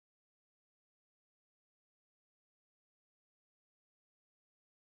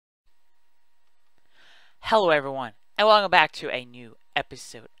Hello everyone, and welcome back to a new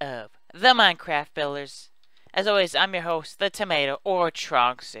episode of The Minecraft Builders. As always, I'm your host, The Tomato, or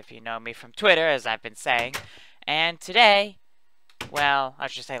Trunks, if you know me from Twitter, as I've been saying. And today, well, I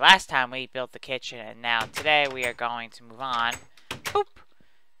should say last time we built the kitchen, and now today we are going to move on, boop,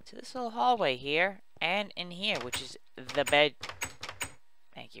 to this little hallway here, and in here, which is the bed,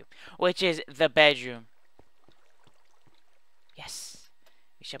 thank you, which is the bedroom. Yes,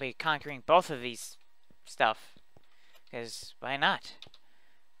 we shall be conquering both of these stuff, because why not?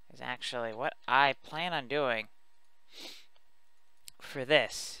 Is actually what I plan on doing for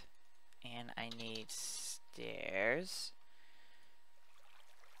this. And I need stairs.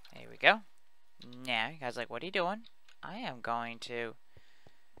 There we go. Now, you guys like, what are you doing? I am going to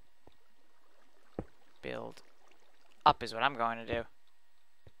build up is what I'm going to do.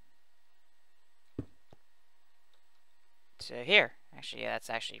 To here. Actually, yeah, that's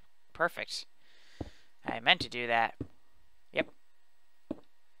actually perfect. I meant to do that. Yep.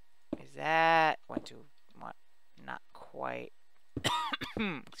 Is that went to what? Not quite.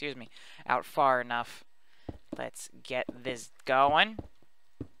 Excuse me. Out far enough. Let's get this going.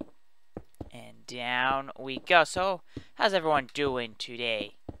 And down we go. So, how's everyone doing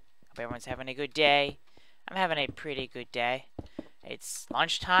today? Hope everyone's having a good day. I'm having a pretty good day. It's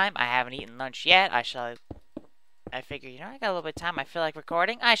lunchtime. I haven't eaten lunch yet. I figure, you know, I got a little bit of time. I feel like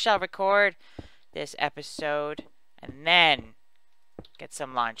recording. I shall record this episode and then get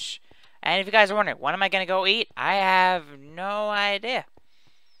some lunch. And if you guys are wondering, when am I going to go eat? I have no idea.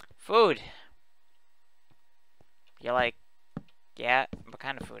 Food. You're like, yeah, what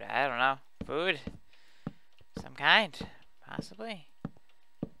kind of food? I don't know. Food? Some kind. Possibly.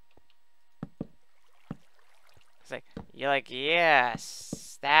 It's like, you're like,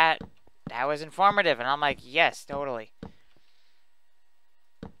 yes, that was informative. And I'm like, yes, totally.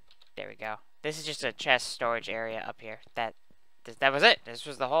 There we go. This is just a chest storage area up here. That was it. This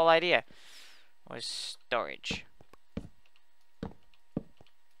was the whole idea. Was storage.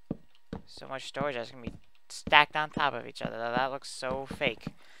 So much storage that's gonna be stacked on top of each other. That looks so fake.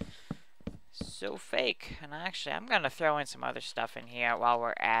 So fake. And actually, I'm gonna throw in some other stuff in here while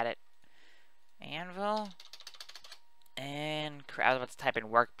we're at it. Anvil. And I was about to type in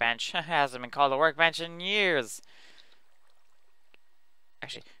workbench. Hasn't been called a workbench in years.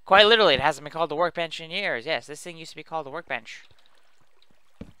 Actually, quite literally, it hasn't been called a workbench in years. Yes, this thing used to be called a workbench.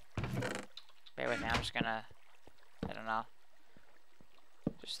 Bear with me, I'm just gonna, I don't know.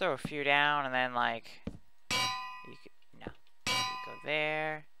 Just throw a few down and then like, you go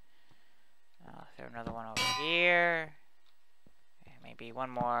there. I'll throw another one over here. And maybe one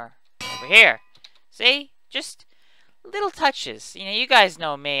more over here. See? Just little touches. You know, you guys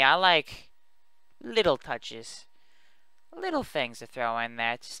know me. I like little touches. Little things to throw in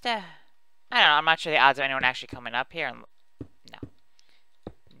there. Just, I don't know. I'm not sure the odds of anyone actually coming up here. No.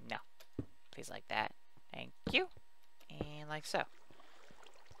 No. Please like that. Thank you. And like so.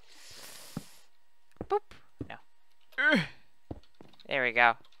 Boop. No. There we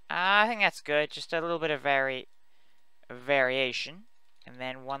go. I think that's good. Just a little bit of variation. And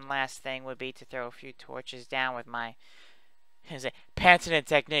then one last thing would be to throw a few torches down with my patented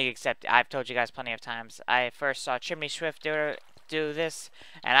technique, except I've told you guys plenty of times. I first saw Chimney Swift do this,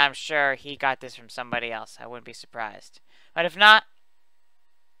 and I'm sure he got this from somebody else. I wouldn't be surprised. But if not,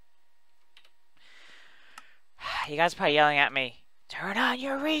 you guys are probably yelling at me, turn on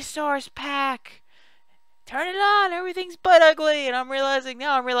your resource pack! Turn it on! Everything's butt ugly! And I'm realizing,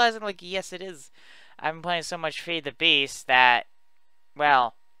 like, yes it is. I've been playing so much Feed the Beast that,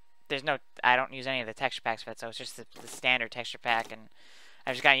 well, I don't use any of the texture packs for it, so it's just the standard texture pack, and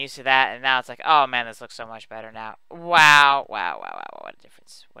I've just gotten used to that, and now it's like, oh man, this looks so much better now. Wow, wow, wow, wow, what a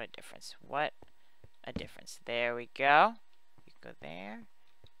difference, what a difference, what a difference. There we go. You can go there,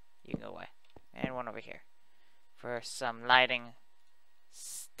 you can go away, and one over here for some lighting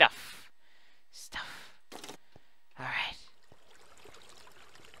stuff. Alright.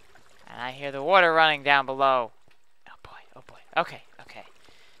 And I hear the water running down below. Oh boy, okay.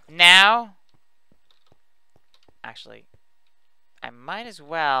 Now, actually, I might as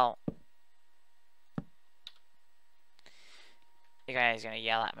well. You guys are gonna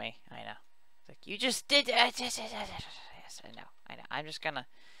yell at me. I know. It's like, you just did. Yes, I know.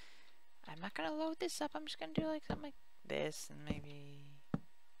 I'm not gonna load this up. I'm just gonna do like something like this, and maybe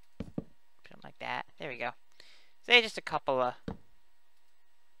something like that. There we go. Say just a couple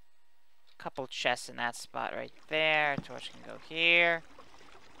chests in that spot right there. Torch can go here.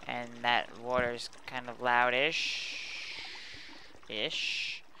 And that water's kind of loud-ish.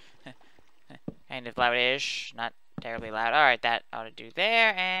 Kind of loud-ish. Not terribly loud. Alright, that ought to do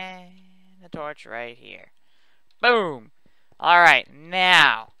there. And the torch right here. Boom. Alright,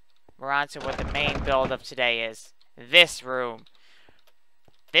 now we're on to what the main build of today is. This room.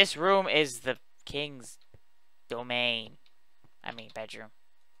 This room is the king's domain. I mean bedroom.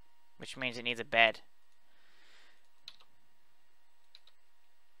 Which means it needs a bed.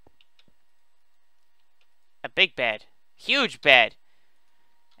 A big bed. Huge bed.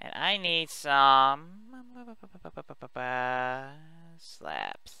 And I need some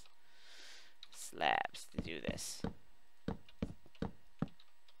slabs. Slabs to do this. Boom,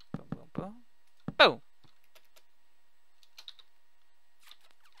 boom, boom. Boom.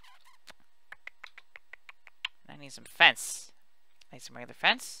 I need some fence. I need some regular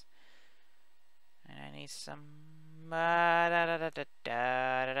fence. And I need some...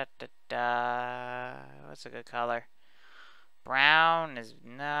 What's a good color? Brown is...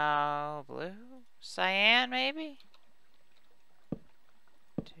 No. Blue? Cyan, maybe?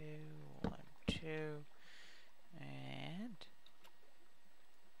 2, 1, 2. And...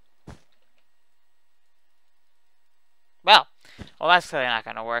 Well, that's clearly not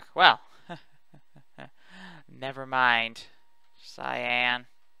going to work. Well, never mind. Cyan.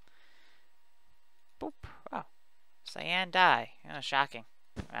 Boop. Oh, cyan dye. Oh, shocking.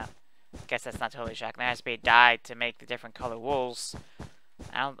 Well, I guess that's not totally shocking. There has to be a dye to make the different color wools.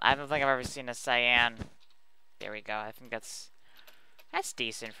 I don't think I've ever seen a cyan. There we go. I think that's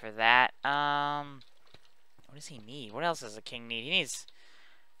decent for that. What does he need? What else does a king need?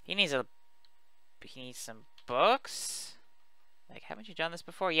 He needs some books. Like, haven't you done this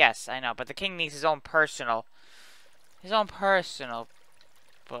before? Yes, I know. But the king needs his own personal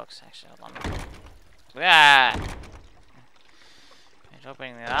books. Actually, hold on. Ah! It's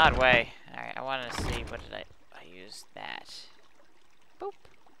opening the odd way. Alright, I wanted to see, what did I used that. Boop.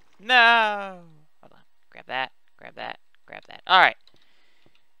 No! Hold on. Grab that, grab that, grab that. Alright.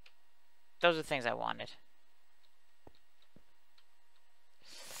 Those are the things I wanted.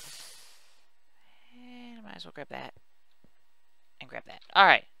 And I might as well grab that. And grab that.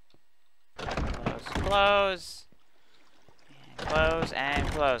 Alright. Close, close. And close, and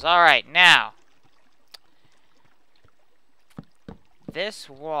close. Alright, now. This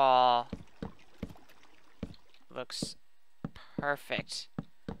wall looks perfect.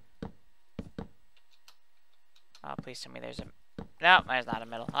 Oh, please tell me there's a... No, there's not a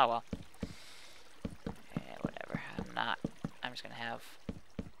middle. Oh, well. Yeah, whatever. I'm just gonna have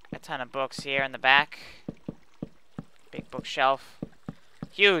a ton of books here in the back. Big bookshelf.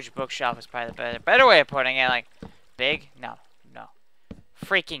 Huge bookshelf is probably the better way of putting it. Like, big? No.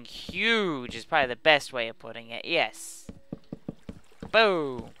 Freaking huge is probably the best way of putting it. Yes.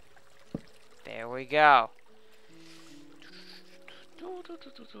 Boom. There we go.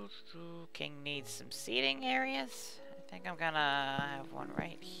 King needs some seating areas. I think I'm gonna have one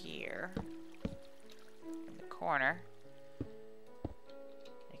right here. In the corner.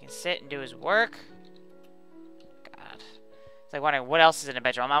 He can sit and do his work. God. It's like wondering what else is in a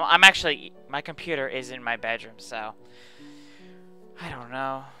bedroom. I'm actually... My computer is in my bedroom, so... I don't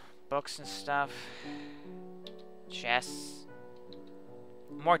know. Books and stuff. Chess.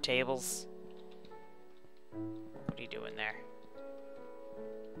 More tables. What are you doing there?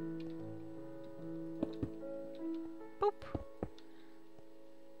 Boop.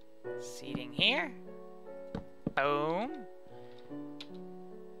 Seating here. Boom.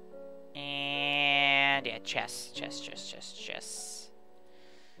 And yeah, chess. Chess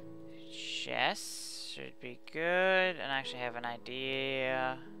should be good. And I actually have an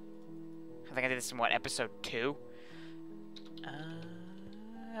idea. I think I did this in what, episode 2?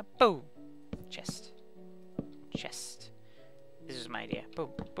 Boom. Chest. This is my idea. Boom.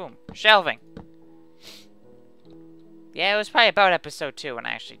 Boom. Shelving. Yeah, it was probably about episode 2 when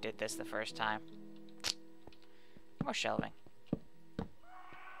I actually did this the first time. More shelving.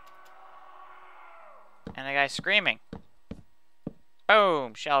 And the guy's screaming.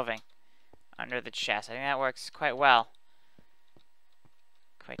 Boom. Shelving. Under the chest. I think that works quite well.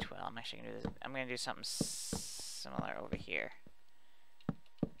 I'm actually gonna do this. I'm gonna do something similar over here.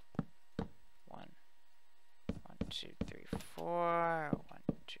 1, 2, 3, 4. 1,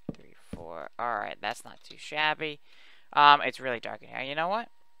 2, 3, 4. Alright, that's not too shabby. It's really dark in here. You know what?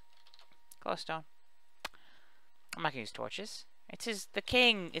 Glowstone. I'm not gonna use torches. It's the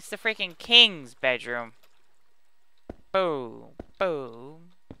freaking king's bedroom. Boom.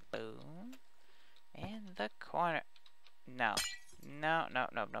 Boom. Boom. And the corner. No.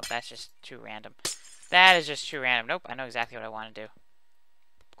 That's just too random. That is just too random. Nope, I know exactly what I want to do.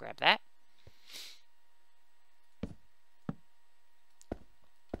 Grab that.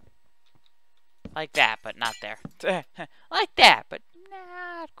 Like that, but not there. Like that, but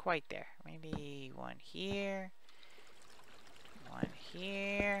not quite there. Maybe one here. One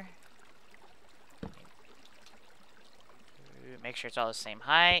here. Make sure it's all the same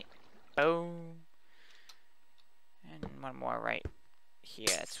height. Boom. And one more right here.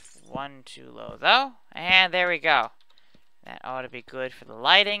 That's one too low, though. And there we go. That ought to be good for the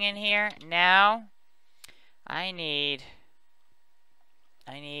lighting in here. Now, I need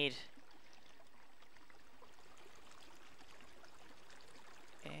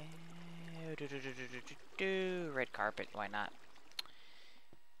red carpet. Why not?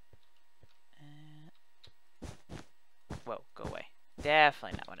 Whoa, go away.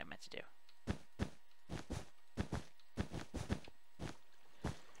 Definitely not what I meant to do.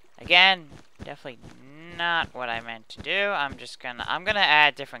 Again, definitely not what I meant to do. I'm gonna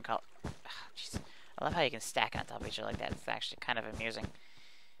add different color. Jeez. I love how you can stack on top of each other like that. It's actually kind of amusing.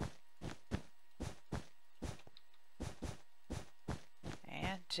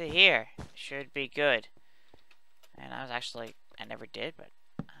 And to here. Should be good. And I never did, but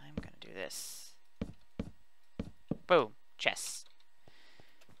I'm gonna do this. Boom. Chest.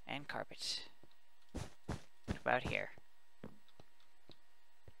 And carpet. What about here?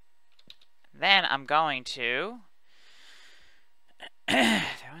 Then I'm going to throw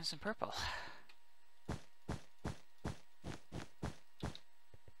in some purple.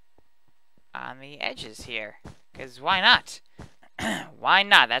 On the edges here. Because why not? Why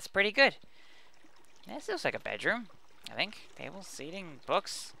not? That's pretty good. This looks like a bedroom, I think. Tables, seating,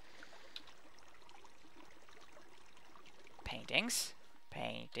 books. Paintings.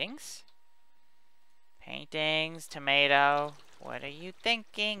 Paintings. Paintings, tomato. What are you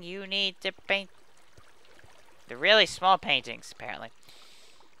thinking? You need to paint. They're really small paintings, apparently.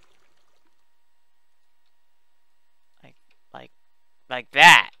 Like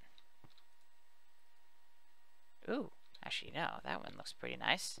that. Ooh, actually, no. That one looks pretty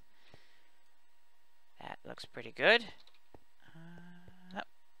nice. That looks pretty good.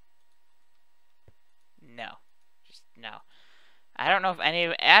 No. Just no. I don't know if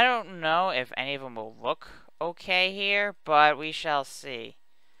any of them will look okay here, but we shall see.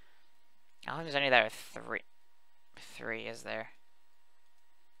 I don't think there's any that are three, is there?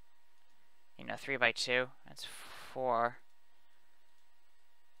 You know, 3 by 2. That's 4.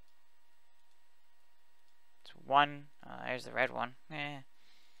 It's 1. Oh, there's the red one. I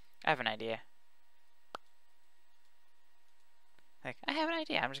have an idea. I have an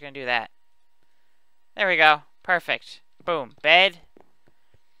idea. I'm just gonna do that. There we go. Perfect. Boom. Bed.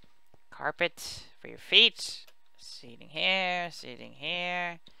 Carpet for your feet. Seating here. Seating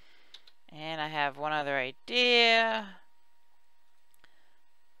here. And I have one other idea.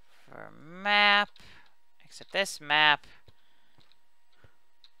 For map. Except this map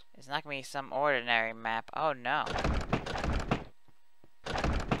is not going to be some ordinary map. Oh no.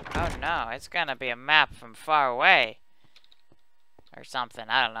 Oh no. It's going to be a map from far away. Or something.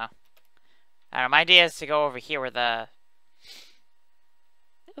 I don't know. My idea is to go over here where the...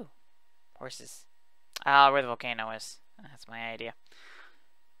 Ooh. Horses. Where the volcano is. That's my idea.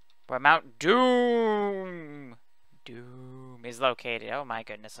 Where Mount Doom is located. Oh my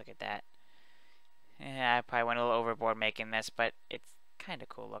goodness, look at that. Yeah, I probably went a little overboard making this, but it's kind of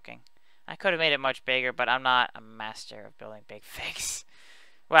cool looking. I could have made it much bigger, but I'm not a master of building big things.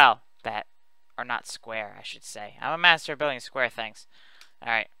 Well, that are not square, I should say. I'm a master of building square things.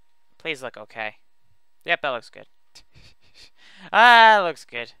 Alright. Please look okay. Yep, that looks good. Looks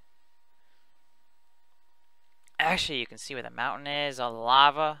good. Actually, you can see where the mountain is, all the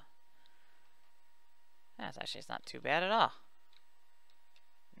lava. It's not too bad at all.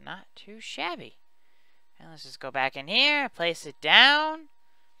 Not too shabby. And let's just go back in here, place it down.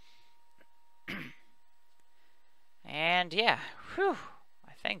 And yeah, whew.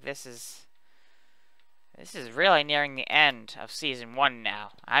 I think this is really nearing the end of season 1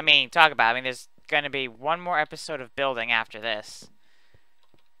 now. I mean, talk about it. I mean, there's going to be one more episode of building after this.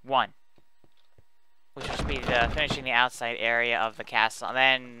 One. Which will just be finishing the outside area of the castle. And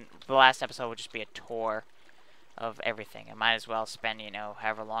then the last episode will just be a tour of everything. I might as well spend, you know,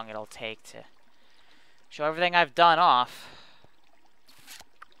 however long it'll take to show everything I've done off.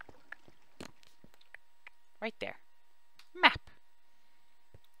 Right there. Map.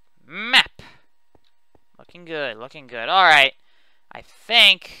 Map. Looking good, looking good. Alright. I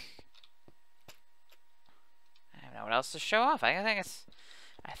think I don't know what else to show off. I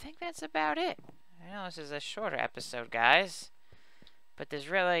think that's about it. I know this is a shorter episode, guys. But there's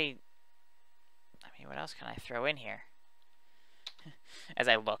really... I mean, what else can I throw in here? As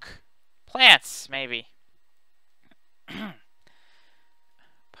I look. Plants, maybe.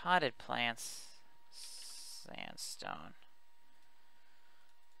 Potted plants. Sandstone.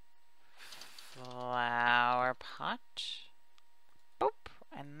 Flower pot.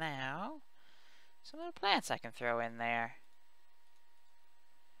 And now, some little plants I can throw in there.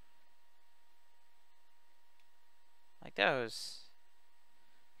 Like those.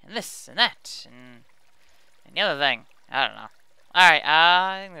 And this, and that, and the other thing. I don't know. Alright,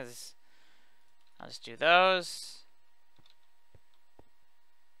 I think this. I'll just do those.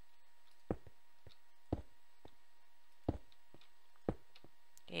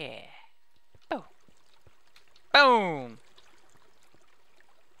 Yeah. Boom. Boom!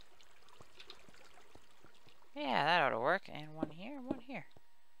 Yeah, that ought to work. And one here, one here.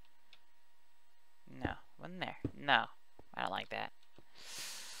 No, one there. No, I don't like that.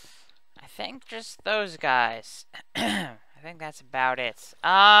 I think just those guys. I think that's about it.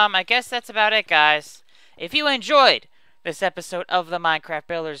 I guess that's about it, guys. If you enjoyed this episode of the Minecraft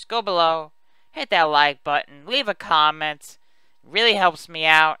Builders, go below, hit that like button, leave a comment. It really helps me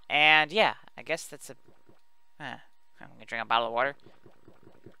out. And yeah, I guess that's a... I'm gonna drink a bottle of water.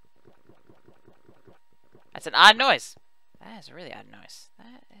 That's an odd noise. That is a really odd noise.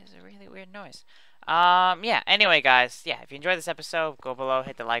 That is a really weird noise. Yeah, anyway, guys, yeah, if you enjoyed this episode, go below,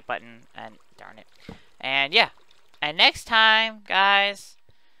 hit the like button, and darn it. And yeah, and next time, guys,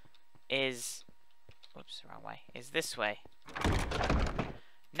 is, whoops, wrong way, is this way.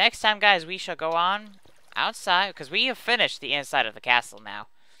 Next time, guys, we shall go on outside, because we have finished the inside of the castle now.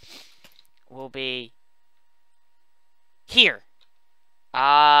 We'll be here.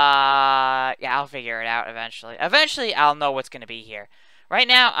 Yeah, I'll figure it out eventually. Eventually, I'll know what's going to be here. Right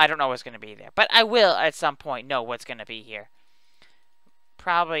now, I don't know what's going to be there. But I will, at some point, know what's going to be here.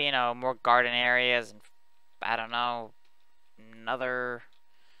 Probably, you know, more garden areas. And, I don't know, another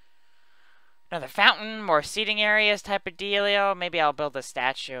fountain, more seating areas type of dealio. Maybe I'll build a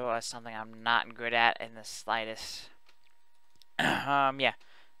statue or something I'm not good at in the slightest. Yeah.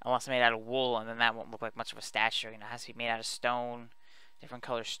 Unless I made out of wool, and then that won't look like much of a statue. You know, it has to be made out of stone. Different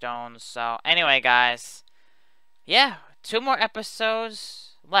color stones. So, anyway, guys. Yeah, 2 more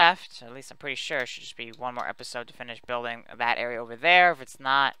episodes left. At least I'm pretty sure it should just be 1 more episode to finish building that area over there. If it's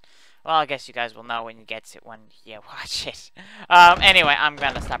not, well, I guess you guys will know when you get to it, when you watch it. Anyway, I'm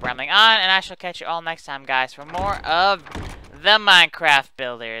going to stop rambling on, and I shall catch you all next time, guys, for more of the Minecraft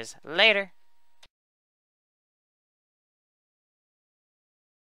Builders. Later.